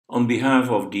On behalf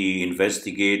of the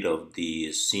investigator of the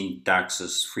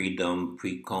Syntaxes Freedom,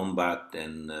 PRECOMBAT,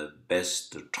 and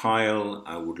BEST trial,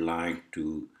 I would like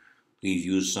to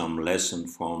review some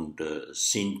lessons from the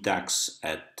syntax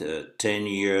at 10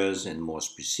 years and more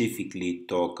specifically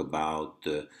talk about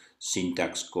the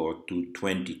syntax score to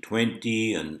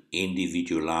 2020 and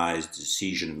individualized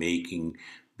decision making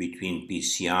between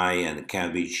PCI and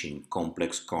CABG in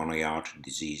complex coronary artery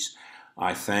disease.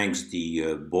 I thank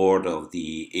the board of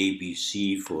the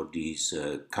ABC for this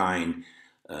kind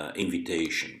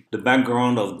invitation. The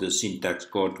background of the Syntax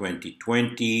Score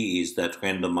 2020 is that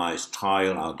randomized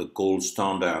trials are the gold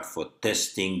standard for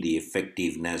testing the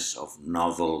effectiveness of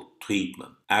novel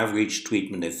treatment. Average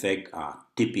treatment effects are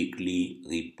typically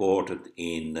reported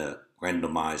in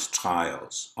randomized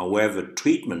trials. However,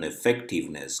 treatment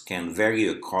effectiveness can vary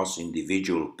across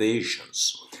individual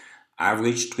patients.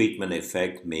 Average treatment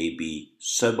effect may be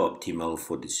suboptimal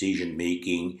for decision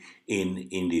making in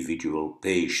individual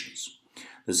patients.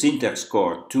 The Syntax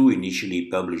Score 2, initially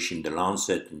published in The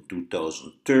Lancet in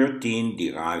 2013,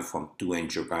 derived from 2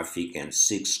 angiographic and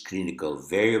 6 clinical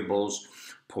variables,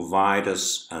 provide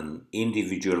us an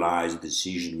individualized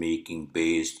decision making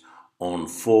based on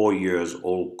 4 years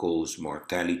all-cause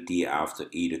mortality after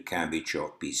either CABG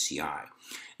or PCI.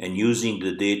 And using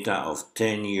the data of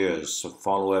 10 years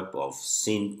follow-up of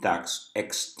syntax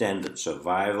extended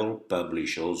survival,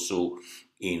 published also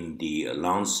in the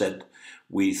Lancet,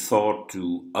 we thought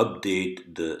to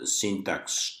update the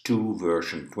Syntax 2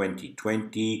 version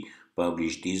 2020,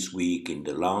 published this week in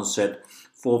the Lancet,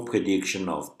 for prediction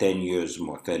of 10 years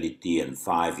mortality and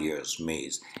 5 years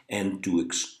MACE, and to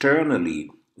externally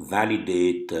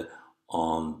validate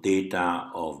on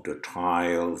data of the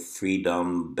trial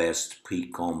Freedom Best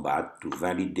PRECOMBAT to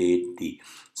validate the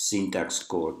syntax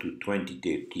score to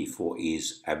 2030 for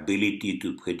its ability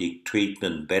to predict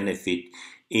treatment benefit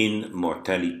in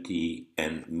mortality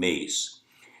and MACE.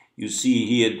 You see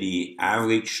here the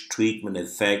average treatment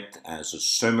effect as a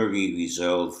summary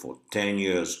result for 10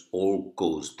 years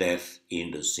all-cause death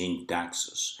in the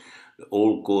syntaxes. The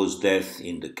all-cause death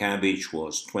in the CABG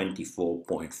was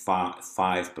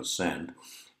 24.5%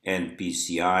 and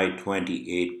PCI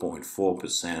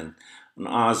 28.4%, an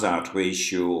hazard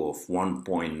ratio of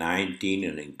 1.19,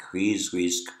 an increased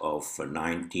risk of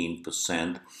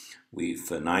 19%, with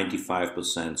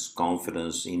 95%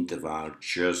 confidence interval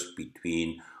just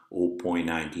between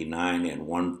 0.99 and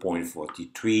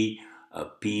 1.43, a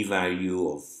p-value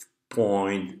of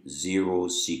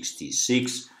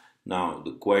 0.066. Now,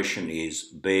 the question is,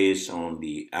 based on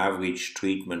the average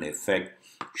treatment effect,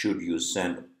 should you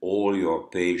send all your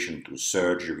patients to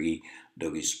surgery? The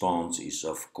response is,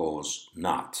 of course,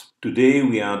 not. Today,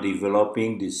 we are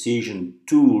developing decision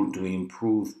tool to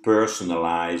improve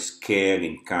personalized care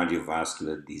in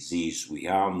cardiovascular disease. We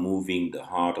are moving the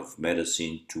heart of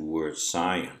medicine towards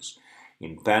science.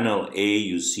 In panel A,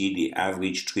 you see the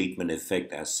average treatment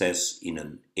effect assessed in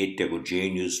an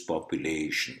heterogeneous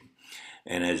population.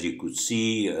 And as you could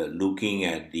see, looking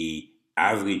at the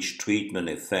average treatment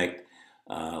effect,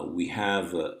 we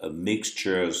have a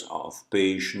mixtures of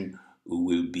patients who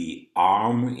will be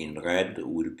armed in red, who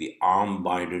will be armed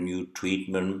by the new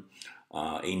treatment,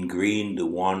 in green, the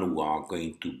one who are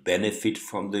going to benefit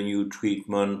from the new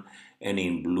treatment, and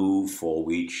in blue, for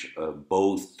which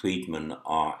both treatments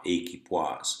are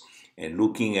équipoise. And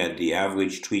looking at the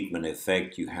average treatment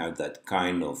effect, you have that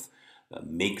kind of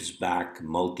mixed bag,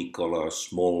 multicolor,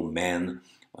 small men,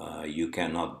 you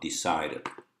cannot decide it.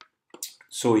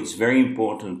 So it's very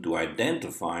important to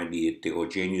identify the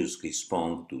heterogeneous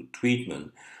response to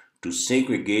treatment, to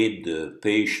segregate the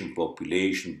patient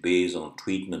population based on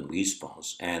treatment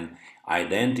response, and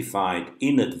identify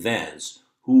in advance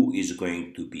who is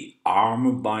going to be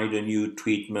harmed by the new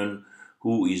treatment,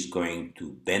 who is going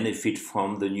to benefit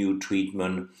from the new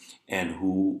treatment, and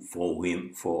who for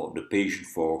the patient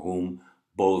for whom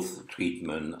both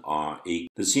treatments are equal.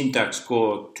 The Syntax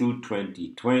Score 2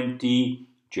 2020,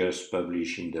 just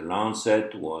published in the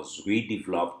Lancet, was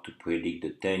redeveloped to predict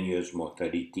the 10 years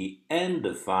mortality and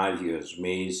the 5 years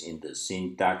MACE in the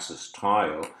syntaxes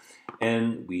trial,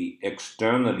 and we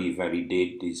externally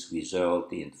validate this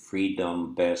result in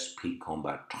Freedom Best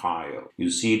PRECOMBAT trial. You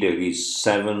see there is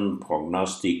 7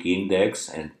 prognostic index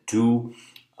and 2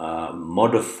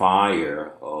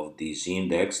 modifier of this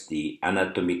index, the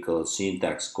anatomical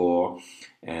syntax score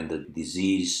and the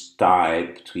disease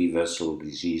type, 3-vessel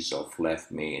disease of left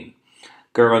main.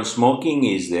 Current smoking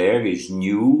is there, is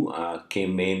new,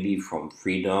 came mainly from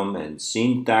Freedom and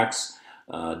syntax.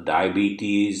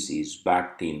 Diabetes is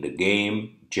back in the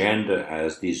game, gender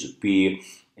has disappeared,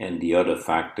 and the other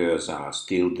factors are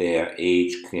still there: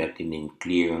 age, creatinine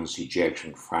clearance,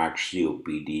 ejection fraction,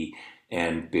 COPD,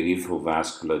 and peripheral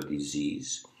vascular disease.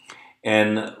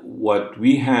 And what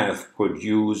we have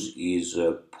produced is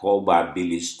a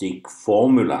probabilistic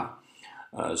formula,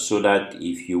 so that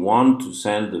if you want to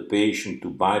send the patient to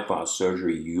bypass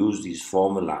surgery, use this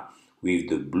formula with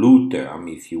the blue term.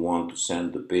 If you want to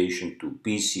send the patient to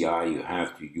PCI, you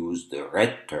have to use the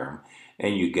red term,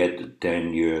 and you get the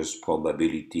 10 years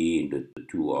probability in the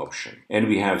two options. And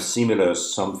we have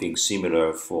something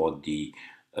similar for the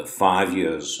 5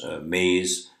 years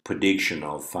MACE, prediction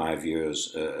of 5 years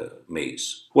MACE.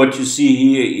 What you see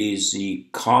here is the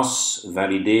cost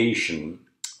validation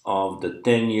of the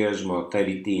 10 years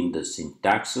mortality in the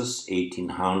syntaxis,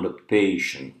 1800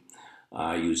 patients.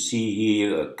 You see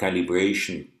here a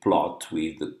calibration plot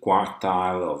with the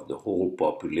quartile of the whole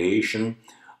population.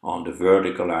 On the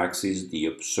vertical axis, the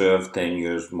observed 10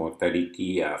 years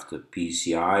mortality after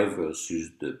PCI versus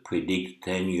the predict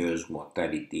 10 years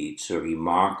mortality. It's a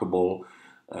remarkable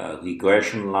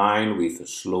regression line with a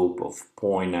slope of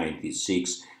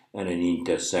 0.96 and an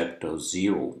intercept of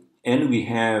 0. And we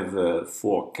have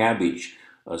for CABG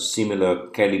a similar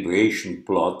calibration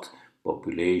plot,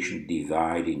 population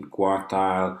divide in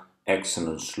quartile,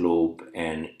 excellent slope,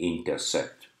 and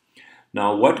intercept.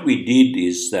 Now what we did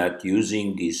is that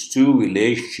using these two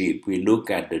relationships, we look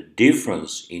at the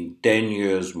difference in 10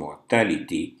 years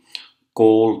mortality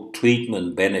called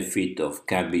treatment benefit of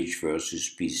CABG versus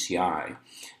PCI.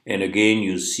 And again,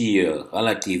 you see a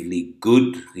relatively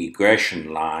good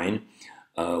regression line.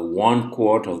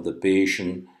 1/4 of the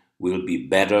patient will be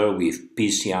better with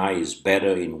PCI is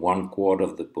better in 1/4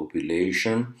 of the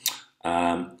population.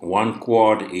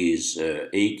 1/4 is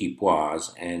equipoise,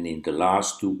 and in the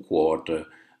last 2/4,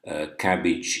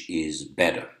 CABG is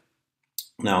better.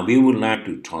 Now we would like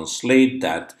to translate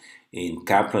that in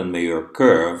Kaplan-Meier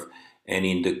curve, and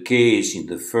in the case in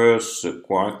the first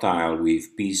quartile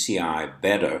with PCI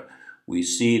better, we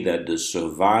see that the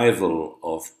survival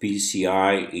of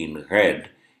PCI in red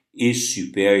is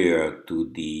superior to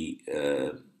the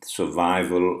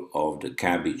survival of the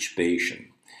CABG patient.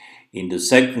 In the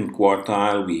second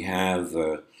quartile, we have,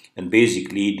 and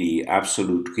basically the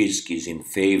absolute risk is in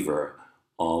favor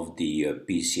of the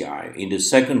PCI. In the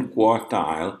second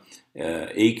quartile,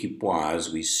 equipoise,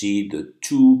 we see the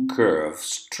two curves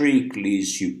strictly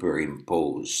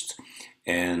superimposed,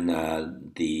 and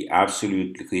the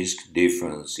absolute risk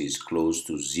difference is close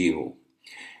to 0.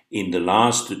 In the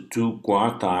last two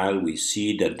quartile, we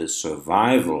see that the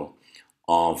survival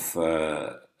of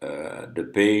the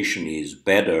patient is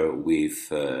better with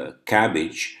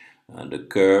CABG. The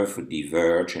curve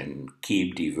diverge and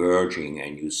keep diverging,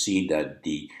 and you see that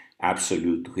the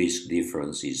absolute risk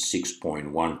difference is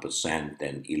 6.1%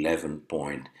 and 11.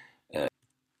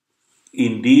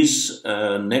 In this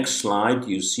next slide,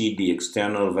 you see the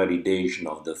external validation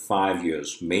of the 5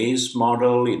 years MACE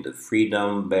model in the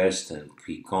Freedom, BEST, and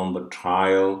PRECOMBAT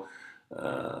trial.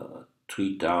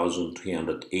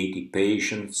 3,380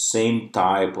 patients, same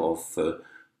type of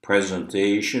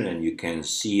presentation, and you can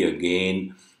see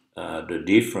again the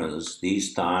difference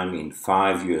this time in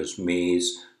 5 years MACE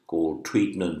called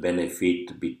treatment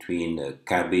benefit between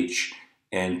CABG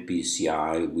and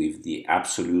PCI, with the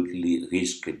absolute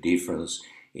risk difference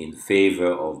in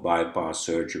favor of bypass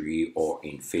surgery or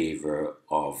in favor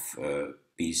of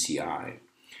PCI.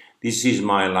 This is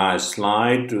my last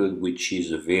slide, which is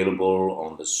available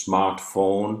on the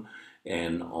smartphone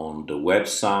and on the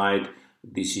website.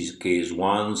 This is case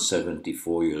 1,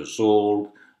 74 years old,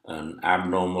 an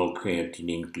abnormal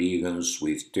creatinine clearance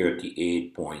with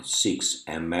 38.6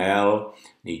 ml,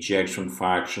 ejection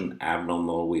fraction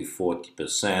abnormal with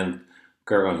 40%,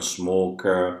 current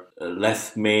smoker,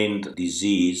 left main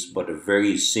disease, but a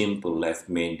very simple left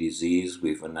main disease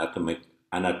with an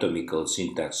anatomical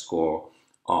syntax score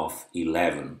of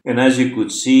 11. And as you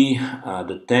could see,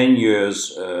 the 10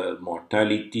 years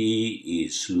mortality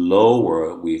is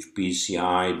lower with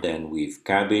PCI than with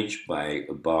CABG by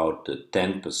about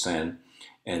 10%,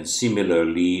 and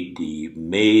similarly the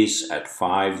MACE at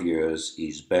 5 years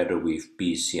is better with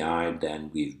PCI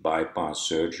than with bypass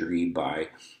surgery by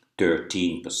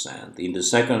 13%. In the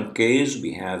second case,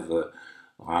 we have a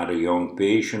rather young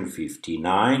patient,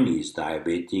 59, he's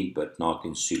diabetic but not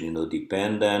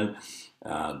insulino-dependent.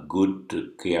 Good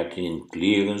creatinine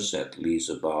clearance, at least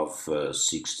above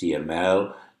 60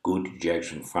 ml, good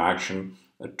ejection fraction,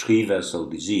 a 3-vessel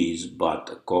disease, but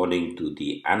according to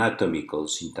the anatomical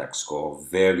syntax score,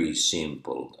 very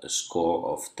simple, a score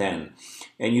of 10.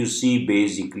 And you see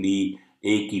basically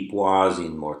equipoise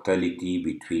in mortality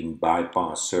between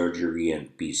bypass surgery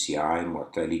and PCI,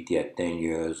 mortality at 10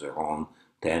 years around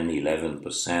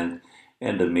 10–11%,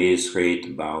 and the MACE rate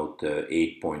about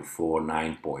 8.4,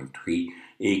 9.3,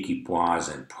 equipoise,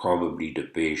 and probably the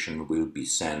patient will be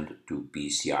sent to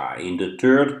PCI. In the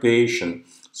third patient,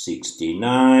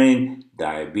 69,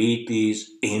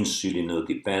 diabetes,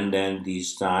 insulino-dependent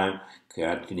this time,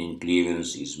 creatinine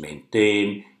clearance is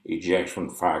maintained, ejection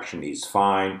fraction is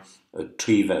fine, a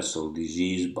 3-vessel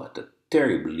disease, but a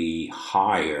terribly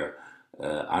higher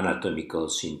anatomical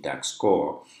syntax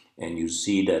score. And you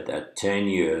see that at 10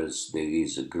 years there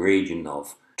is a gradient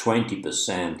of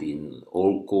 20% in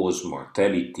all-cause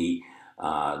mortality,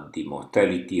 the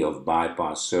mortality of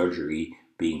bypass surgery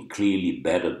being clearly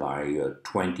better by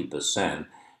 20%,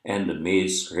 and the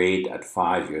MACE rate at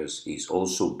 5 years is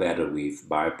also better with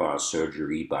bypass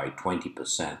surgery by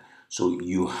 20%. So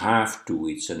you have to,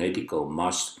 it's an ethical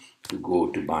must to go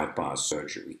to bypass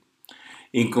surgery.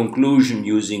 In conclusion,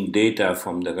 using data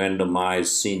from the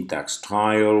randomized syntax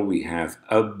trial, we have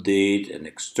updated and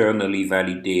externally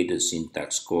validated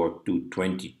syntax score to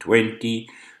 2020,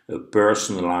 a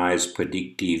personalized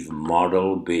predictive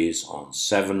model based on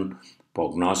 7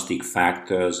 prognostic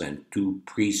factors and 2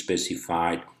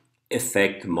 pre-specified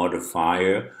effect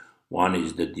modifier. One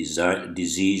is the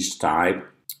disease type,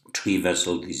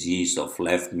 3-vessel disease of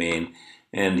left main,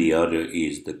 and the other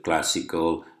is the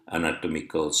classical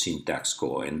anatomical syntax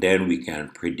score. And then we can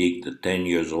predict the 10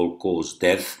 years all-cause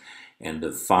death and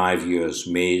the 5 years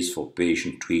MACE for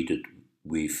patient treated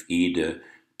with either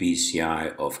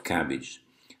PCI or CABG.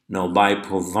 Now, by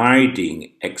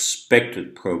providing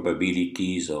expected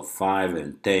probabilities of 5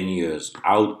 and 10 years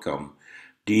outcome,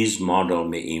 this model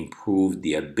may improve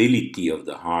the ability of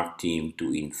the heart team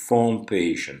to inform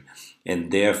patients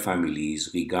and their families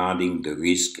regarding the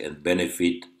risk and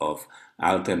benefit of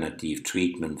alternative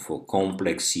treatment for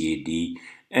complex CAD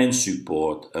and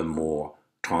support a more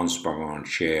transparent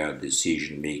shared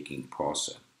decision-making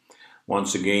process.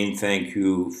 Once again, thank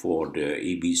you for the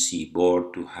ABC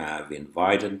board to have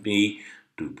invited me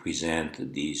to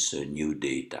present this new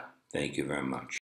data. Thank you very much.